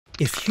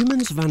If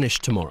humans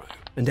vanished tomorrow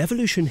and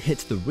evolution hit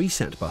the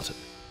reset button,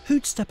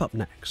 who'd step up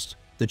next?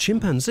 The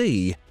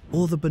chimpanzee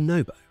or the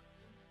bonobo?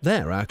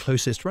 They're our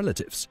closest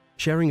relatives,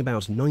 sharing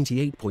about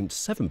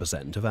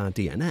 98.7% of our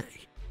DNA.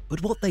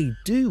 But what they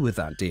do with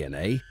that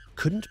DNA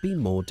couldn't be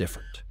more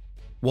different.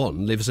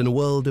 One lives in a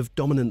world of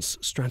dominance,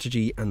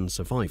 strategy, and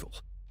survival,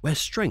 where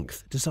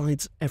strength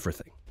decides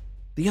everything.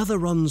 The other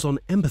runs on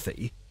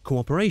empathy,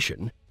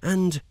 cooperation,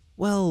 and,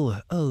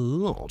 well, a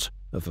lot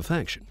of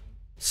affection.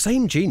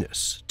 Same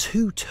genus,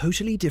 two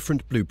totally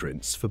different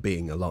blueprints for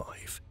being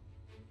alive.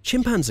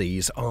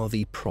 Chimpanzees are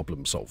the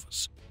problem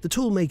solvers, the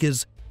tool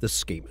makers, the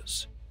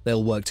schemers.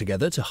 They'll work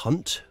together to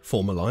hunt,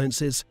 form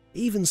alliances,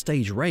 even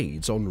stage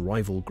raids on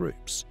rival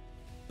groups.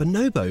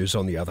 Bonobos,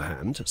 on the other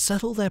hand,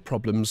 settle their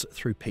problems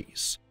through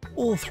peace,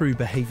 or through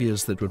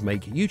behaviors that would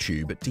make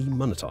YouTube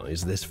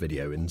demonetize this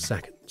video in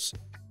seconds.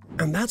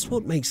 And that's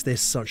what makes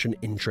this such an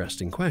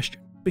interesting question,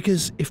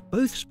 because if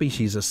both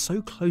species are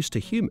so close to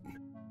human,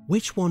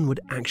 which one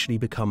would actually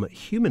become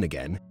human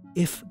again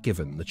if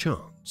given the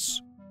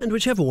chance? And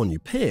whichever one you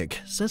pick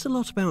says a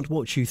lot about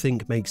what you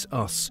think makes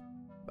us,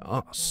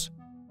 us.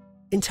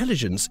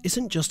 Intelligence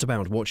isn't just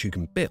about what you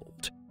can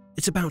build,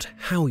 it's about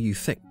how you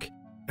think.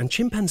 And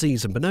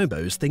chimpanzees and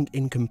bonobos think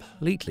in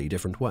completely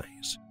different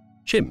ways.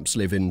 Chimps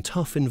live in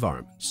tough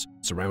environments,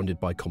 surrounded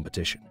by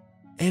competition.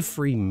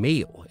 Every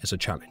meal is a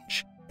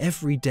challenge.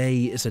 Every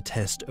day is a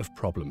test of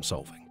problem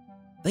solving.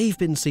 They've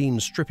been seen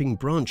stripping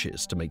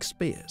branches to make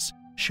spears,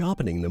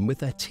 sharpening them with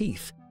their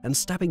teeth, and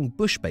stabbing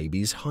bush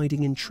babies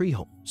hiding in tree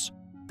holes.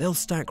 They'll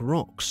stack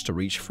rocks to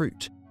reach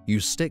fruit,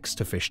 use sticks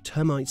to fish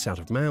termites out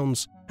of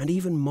mounds, and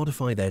even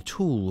modify their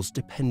tools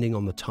depending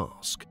on the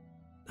task.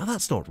 Now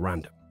that's not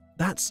random.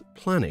 That's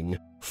planning,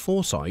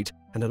 foresight,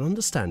 and an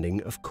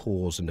understanding of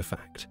cause and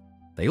effect.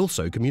 They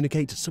also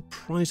communicate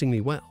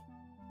surprisingly well.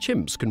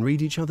 Chimps can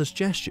read each other's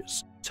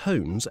gestures,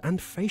 tones, and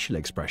facial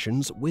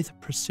expressions with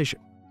precision.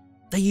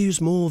 They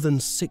use more than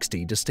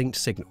 60 distinct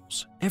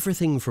signals,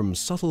 everything from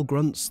subtle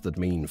grunts that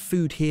mean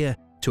food here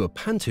to a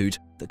pantoot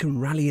that can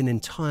rally an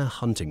entire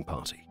hunting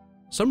party.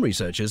 Some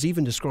researchers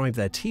even describe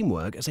their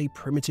teamwork as a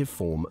primitive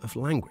form of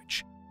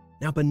language.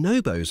 Now,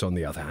 bonobos, on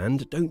the other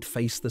hand, don't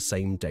face the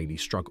same daily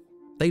struggle.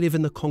 They live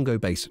in the Congo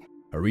Basin,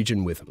 a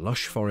region with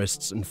lush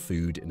forests and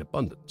food in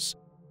abundance.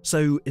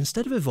 So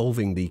instead of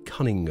evolving the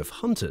cunning of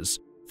hunters,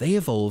 they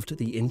evolved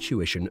the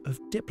intuition of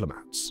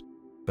diplomats.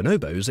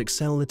 Bonobos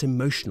excel at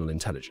emotional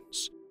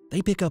intelligence.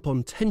 They pick up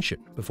on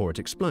tension before it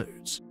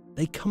explodes.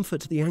 They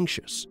comfort the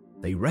anxious.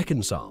 They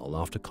reconcile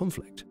after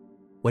conflict.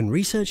 When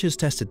researchers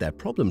tested their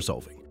problem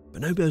solving,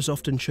 bonobos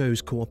often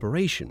chose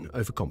cooperation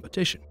over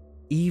competition,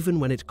 even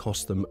when it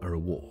cost them a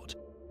reward.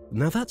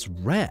 Now that's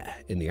rare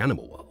in the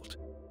animal world.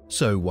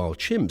 So while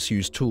chimps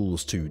use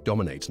tools to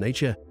dominate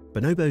nature,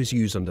 bonobos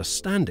use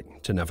understanding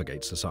to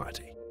navigate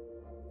society.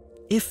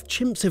 If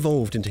chimps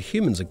evolved into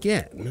humans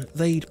again,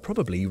 they'd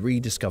probably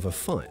rediscover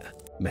fire,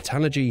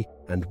 metallurgy,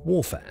 and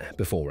warfare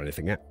before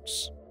anything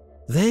else.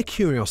 Their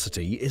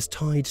curiosity is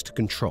tied to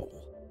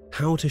control,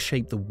 how to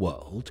shape the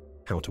world,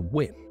 how to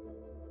win.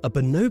 A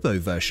bonobo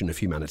version of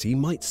humanity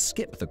might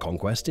skip the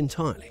conquest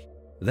entirely.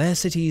 Their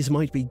cities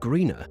might be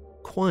greener,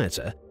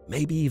 quieter,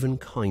 maybe even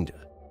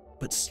kinder,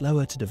 but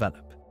slower to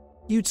develop.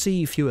 You'd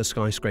see fewer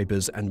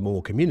skyscrapers and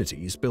more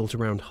communities built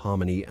around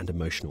harmony and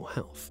emotional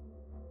health.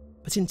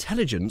 But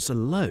intelligence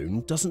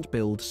alone doesn't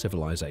build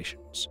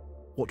civilizations.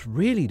 What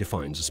really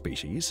defines a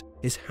species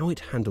is how it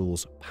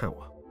handles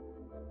power.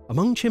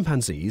 Among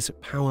chimpanzees,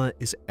 power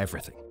is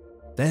everything.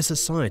 Their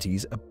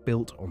societies are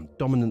built on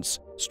dominance,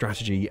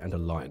 strategy, and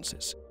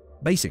alliances.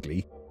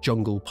 Basically,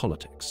 jungle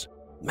politics.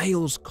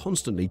 Males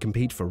constantly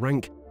compete for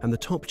rank, and the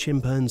top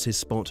chimp earns his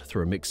spot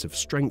through a mix of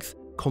strength,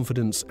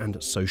 confidence,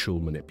 and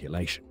social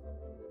manipulation.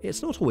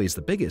 It's not always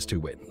the biggest who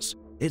wins.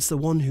 It's the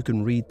one who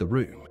can read the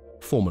room,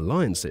 form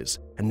alliances,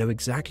 and know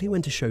exactly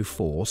when to show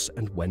force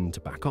and when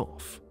to back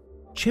off.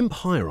 Chimp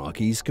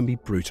hierarchies can be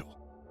brutal.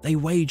 They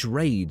wage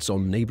raids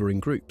on neighboring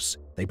groups,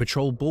 they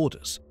patrol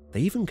borders, they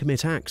even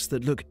commit acts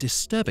that look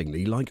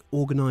disturbingly like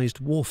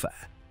organized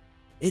warfare.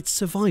 It's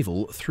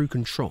survival through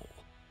control.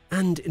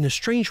 And in a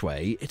strange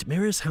way, it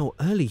mirrors how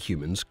early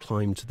humans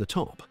climbed to the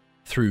top,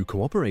 through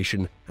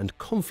cooperation and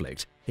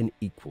conflict in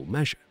equal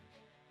measure.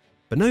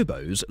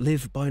 Bonobos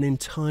live by an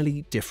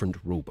entirely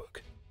different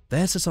rulebook.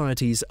 Their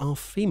societies are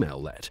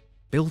female-led,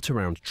 built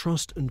around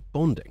trust and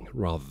bonding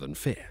rather than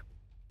fear.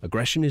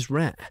 Aggression is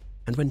rare,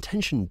 and when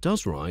tension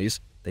does rise,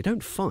 they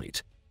don't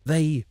fight,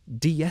 they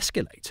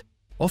de-escalate,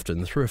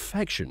 often through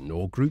affection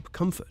or group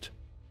comfort.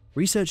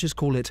 Researchers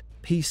call it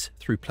peace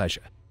through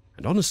pleasure,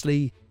 and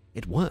honestly,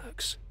 it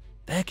works.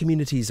 Their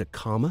communities are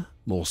calmer,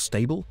 more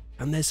stable,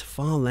 and there's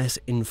far less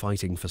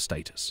infighting for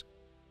status.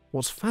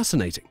 What's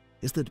fascinating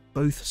is that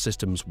both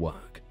systems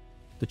work.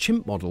 The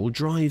chimp model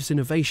drives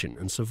innovation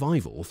and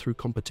survival through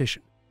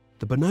competition.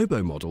 The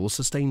bonobo model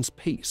sustains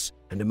peace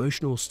and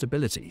emotional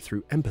stability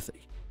through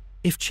empathy.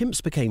 If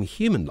chimps became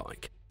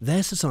human-like,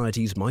 their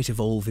societies might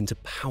evolve into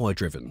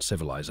power-driven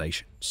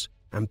civilizations,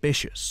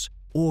 ambitious,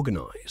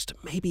 organized,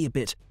 maybe a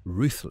bit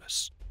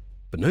ruthless.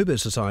 Bonobo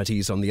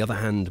societies, on the other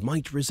hand,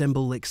 might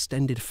resemble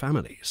extended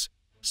families,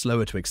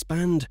 slower to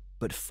expand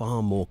but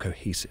far more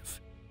cohesive,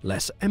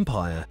 less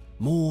empire,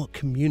 more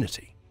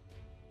community.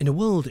 In a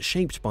world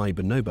shaped by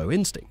bonobo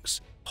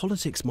instincts,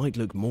 politics might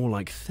look more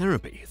like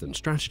therapy than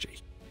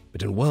strategy,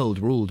 but in a world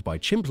ruled by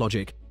chimp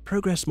logic,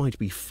 progress might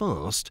be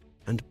fast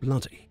and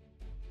bloody.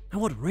 Now,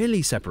 what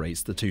really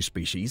separates the two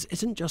species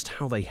isn't just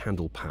how they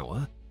handle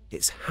power,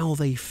 it's how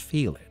they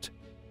feel it.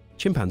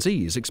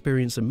 Chimpanzees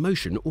experience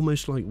emotion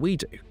almost like we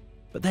do,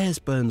 but theirs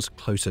burns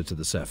closer to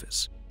the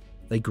surface.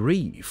 They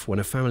grieve when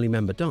a family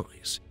member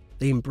dies.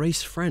 They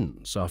embrace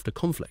friends after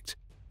conflict.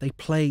 They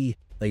play,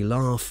 they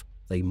laugh,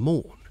 they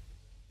mourn.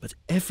 But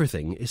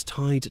everything is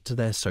tied to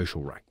their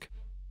social rank.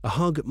 A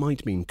hug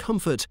might mean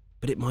comfort,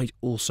 but it might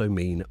also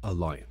mean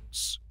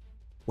alliance.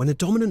 When a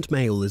dominant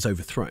male is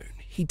overthrown,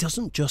 he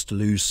doesn't just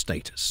lose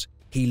status,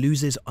 he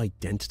loses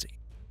identity.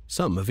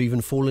 Some have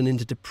even fallen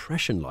into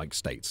depression-like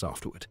states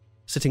afterward,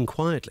 sitting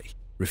quietly,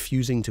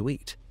 refusing to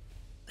eat.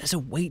 There's a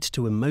weight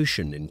to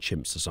emotion in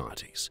chimp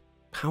societies,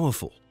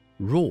 powerful,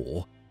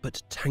 raw,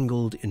 but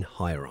tangled in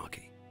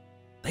hierarchy.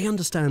 They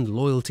understand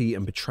loyalty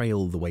and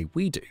betrayal the way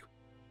we do.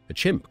 A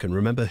chimp can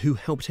remember who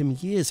helped him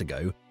years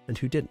ago and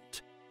who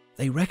didn't.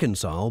 They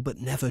reconcile but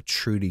never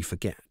truly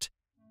forget.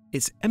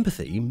 It's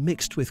empathy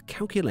mixed with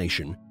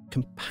calculation,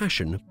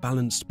 compassion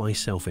balanced by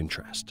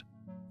self-interest.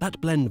 That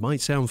blend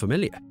might sound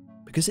familiar,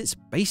 because it's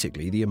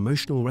basically the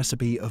emotional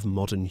recipe of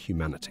modern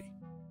humanity.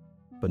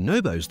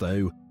 Bonobos,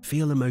 though,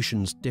 feel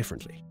emotions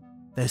differently.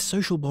 Their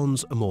social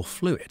bonds are more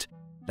fluid,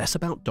 less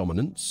about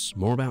dominance,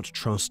 more about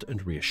trust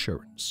and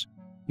reassurance.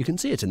 You can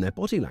see it in their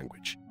body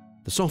language,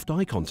 the soft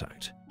eye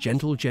contact,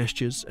 gentle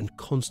gestures, and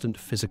constant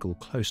physical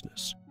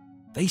closeness.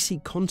 They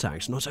seek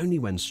contact not only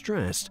when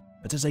stressed,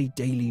 but as a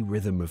daily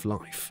rhythm of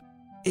life.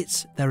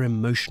 It's their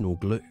emotional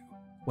glue.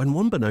 When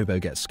one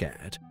bonobo gets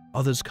scared,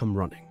 others come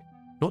running,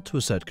 not to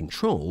assert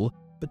control,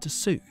 but to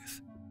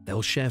soothe.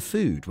 They'll share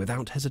food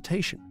without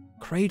hesitation,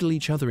 cradle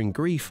each other in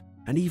grief,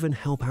 and even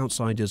help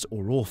outsiders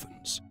or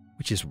orphans,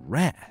 which is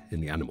rare in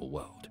the animal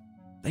world.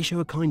 They show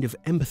a kind of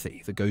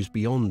empathy that goes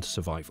beyond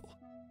survival,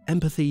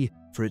 empathy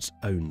for its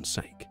own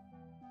sake.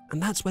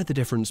 And that's where the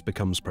difference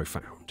becomes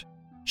profound.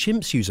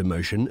 Chimps use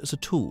emotion as a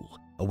tool,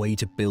 a way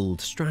to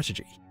build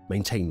strategy,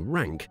 maintain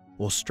rank,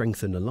 or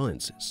strengthen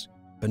alliances.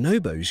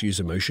 Bonobos use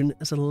emotion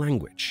as a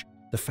language,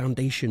 the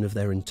foundation of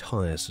their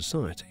entire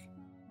society.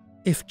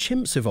 If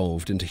chimps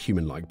evolved into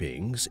human-like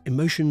beings,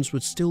 emotions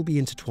would still be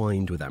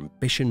intertwined with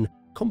ambition,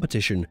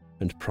 competition,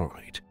 and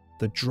pride,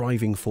 the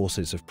driving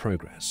forces of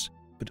progress,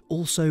 but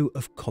also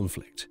of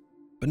conflict.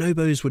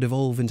 Bonobos would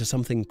evolve into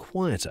something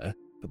quieter,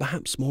 but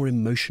perhaps more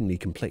emotionally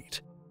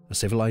complete, a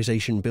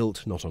civilization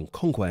built not on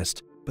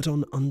conquest, but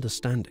on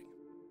understanding.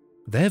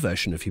 Their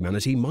version of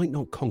humanity might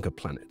not conquer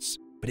planets,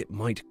 but it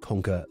might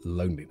conquer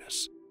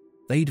loneliness.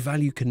 They'd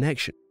value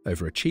connection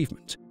over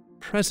achievement,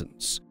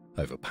 presence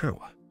over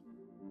power.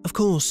 Of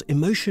course,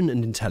 emotion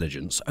and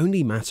intelligence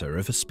only matter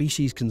if a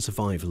species can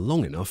survive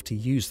long enough to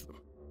use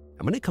them.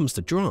 And when it comes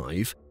to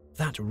drive,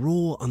 that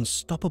raw,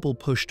 unstoppable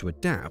push to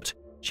adapt,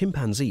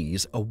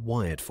 chimpanzees are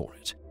wired for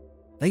it.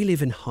 They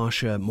live in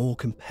harsher, more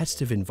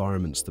competitive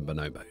environments than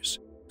bonobos.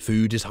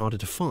 Food is harder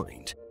to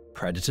find,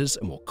 predators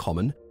are more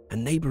common,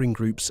 and neighboring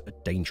groups are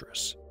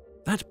dangerous.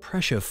 That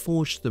pressure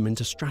forged them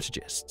into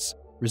strategists,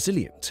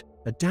 resilient,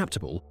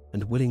 adaptable,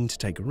 and willing to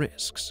take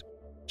risks.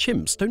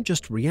 Chimps don't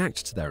just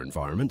react to their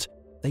environment,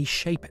 they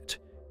shape it.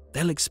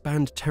 They'll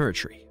expand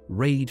territory,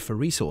 raid for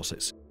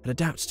resources, and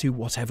adapt to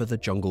whatever the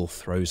jungle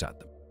throws at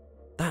them.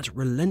 That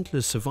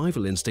relentless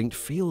survival instinct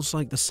feels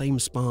like the same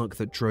spark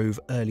that drove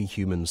early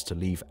humans to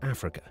leave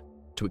Africa,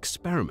 to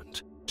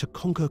experiment, to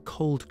conquer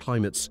cold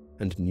climates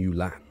and new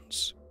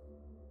lands.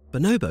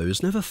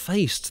 Bonobos never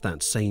faced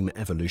that same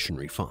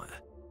evolutionary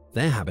fire.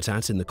 Their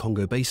habitat in the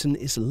Congo Basin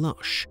is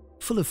lush,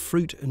 full of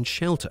fruit and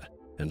shelter,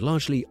 and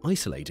largely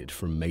isolated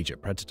from major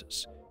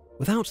predators.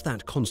 Without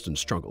that constant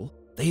struggle,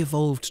 they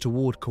evolved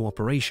toward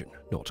cooperation,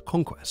 not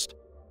conquest.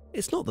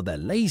 It's not that they're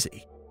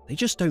lazy, they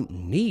just don't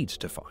need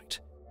to fight.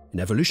 In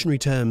evolutionary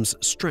terms,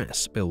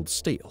 stress builds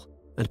steel,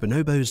 and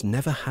bonobos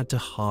never had to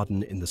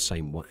harden in the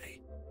same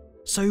way.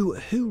 So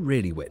who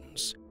really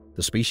wins?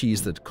 The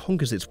species that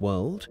conquers its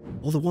world,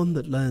 or the one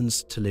that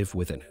learns to live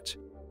within it?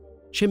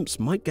 Chimps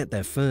might get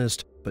there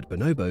first, but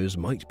bonobos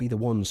might be the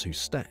ones who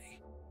stay.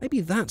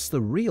 Maybe that's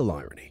the real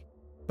irony.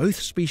 Both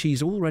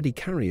species already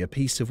carry a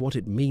piece of what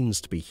it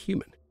means to be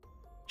human.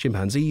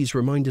 Chimpanzees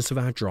remind us of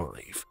our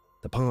drive,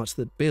 the part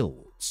that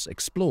builds,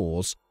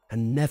 explores,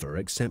 and never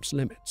accepts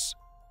limits.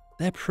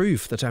 They're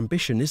proof that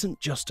ambition isn't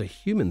just a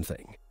human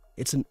thing,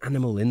 it's an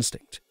animal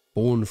instinct,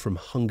 born from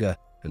hunger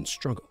and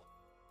struggle.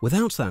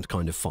 Without that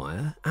kind of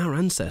fire, our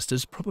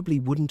ancestors probably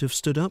wouldn't have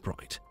stood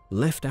upright,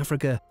 left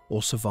Africa,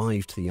 or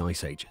survived the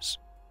ice ages.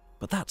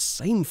 But that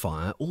same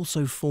fire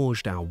also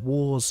forged our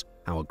wars,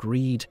 our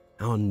greed,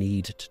 our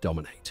need to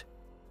dominate.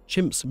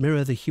 Chimps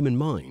mirror the human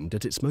mind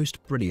at its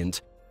most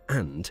brilliant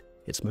and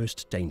its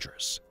most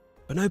dangerous.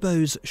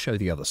 Bonobos show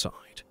the other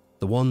side,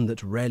 the one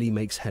that rarely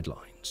makes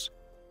headlines.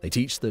 They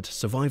teach that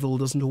survival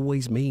doesn't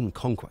always mean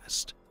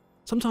conquest.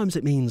 Sometimes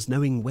it means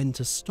knowing when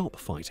to stop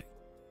fighting.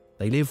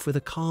 They live with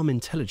a calm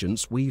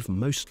intelligence we've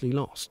mostly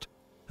lost,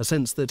 a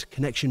sense that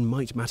connection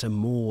might matter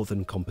more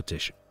than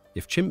competition.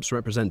 If chimps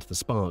represent the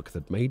spark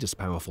that made us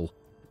powerful,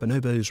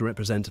 bonobos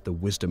represent the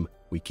wisdom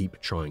we keep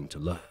trying to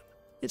learn.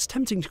 It's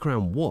tempting to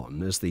crown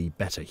one as the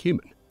better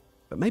human,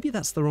 but maybe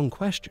that's the wrong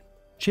question.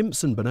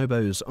 Chimps and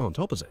bonobos aren't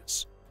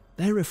opposites.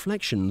 They're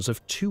reflections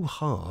of two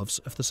halves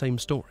of the same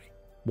story.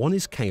 One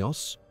is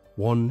chaos,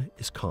 one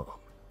is calm.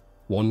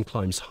 One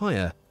climbs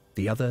higher,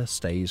 the other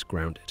stays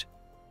grounded.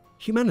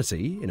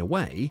 Humanity, in a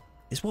way,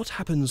 is what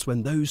happens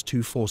when those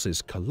two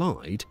forces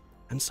collide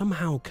and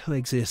somehow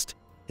coexist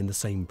in the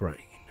same brain.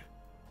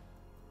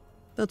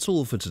 That's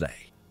all for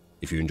today.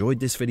 If you enjoyed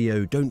this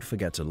video, don't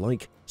forget to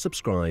like,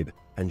 subscribe,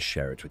 and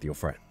share it with your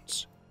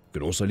friends. You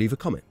can also leave a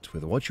comment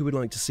with what you would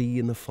like to see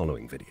in the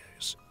following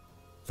videos.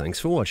 Thanks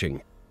for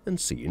watching, and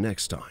see you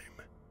next time.